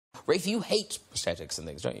Рэйf, you hate prosthetics and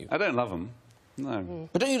things, don't you? I don't love them, no.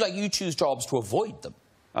 But don't you, like, you choose jobs to avoid them?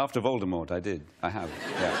 After Voldemort, I did. I have,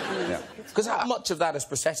 yeah. Because how much of that is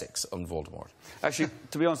prosthetics on Voldemort? Actually,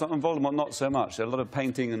 to be honest, on Voldemort, not so much. A lot of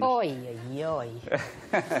painting and... Oi, oi, oi.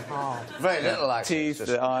 Hard. Very little, actually. Teeth,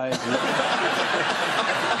 the eyes...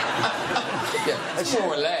 Yeah,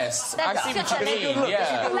 more or less. I see what you mean,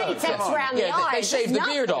 yeah. Latex around the eyes. They shave the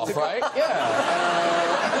beard off, right? Yeah.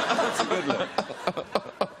 That's a good look.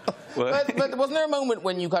 But wasn't there a moment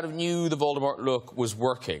when you kind of knew the Voldemort look was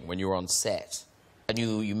working, when you were on set? And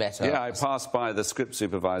you met her? Yeah, I passed by the script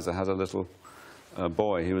supervisor, had a little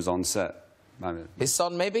boy, he was on set. His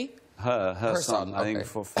son, maybe? Her son, I think, okay.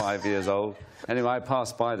 for 5 years old. Anyway, I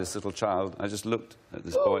passed by this little child, I just looked at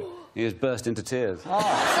this boy, he just burst into tears.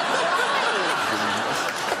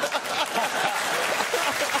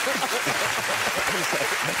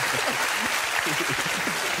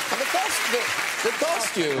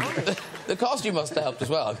 The costume must have helped as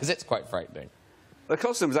well, because it's quite frightening. The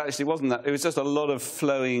costumes actually wasn't that. It was just a lot of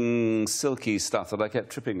flowing, silky stuff that I kept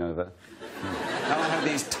tripping over. And I had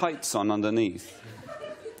these tights on underneath.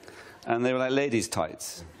 And they were like ladies'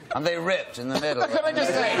 tights. And they ripped in the middle. Can I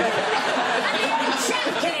just say...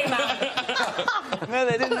 Came out. No,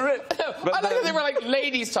 they didn't rip. But I thought they were like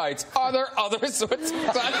ladies' tights. Are there other sorts of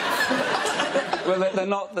tights? Well,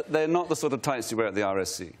 they're not the sort of tights you wear at the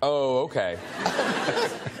RSC. Oh, OK.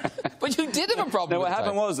 But you did have a problem No, with what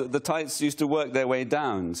happened was that the tights used to work their way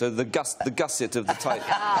down, so the gusset of the tight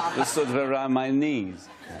was sort of around my knees.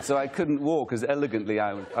 So I couldn't walk as elegantly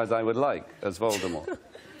as I would like as Voldemort.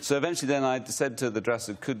 So eventually then I said to the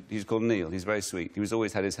dresser, he's called Neil, he's very sweet. He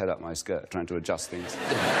always had his head up my skirt, trying to adjust things.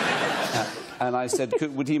 And I said,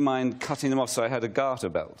 would he mind cutting them off so I had a garter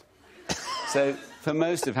belt? So for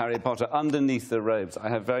most of Harry Potter, underneath the robes, I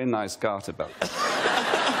have very nice garter belts.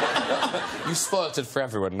 You spoilt it for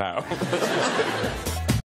everyone now.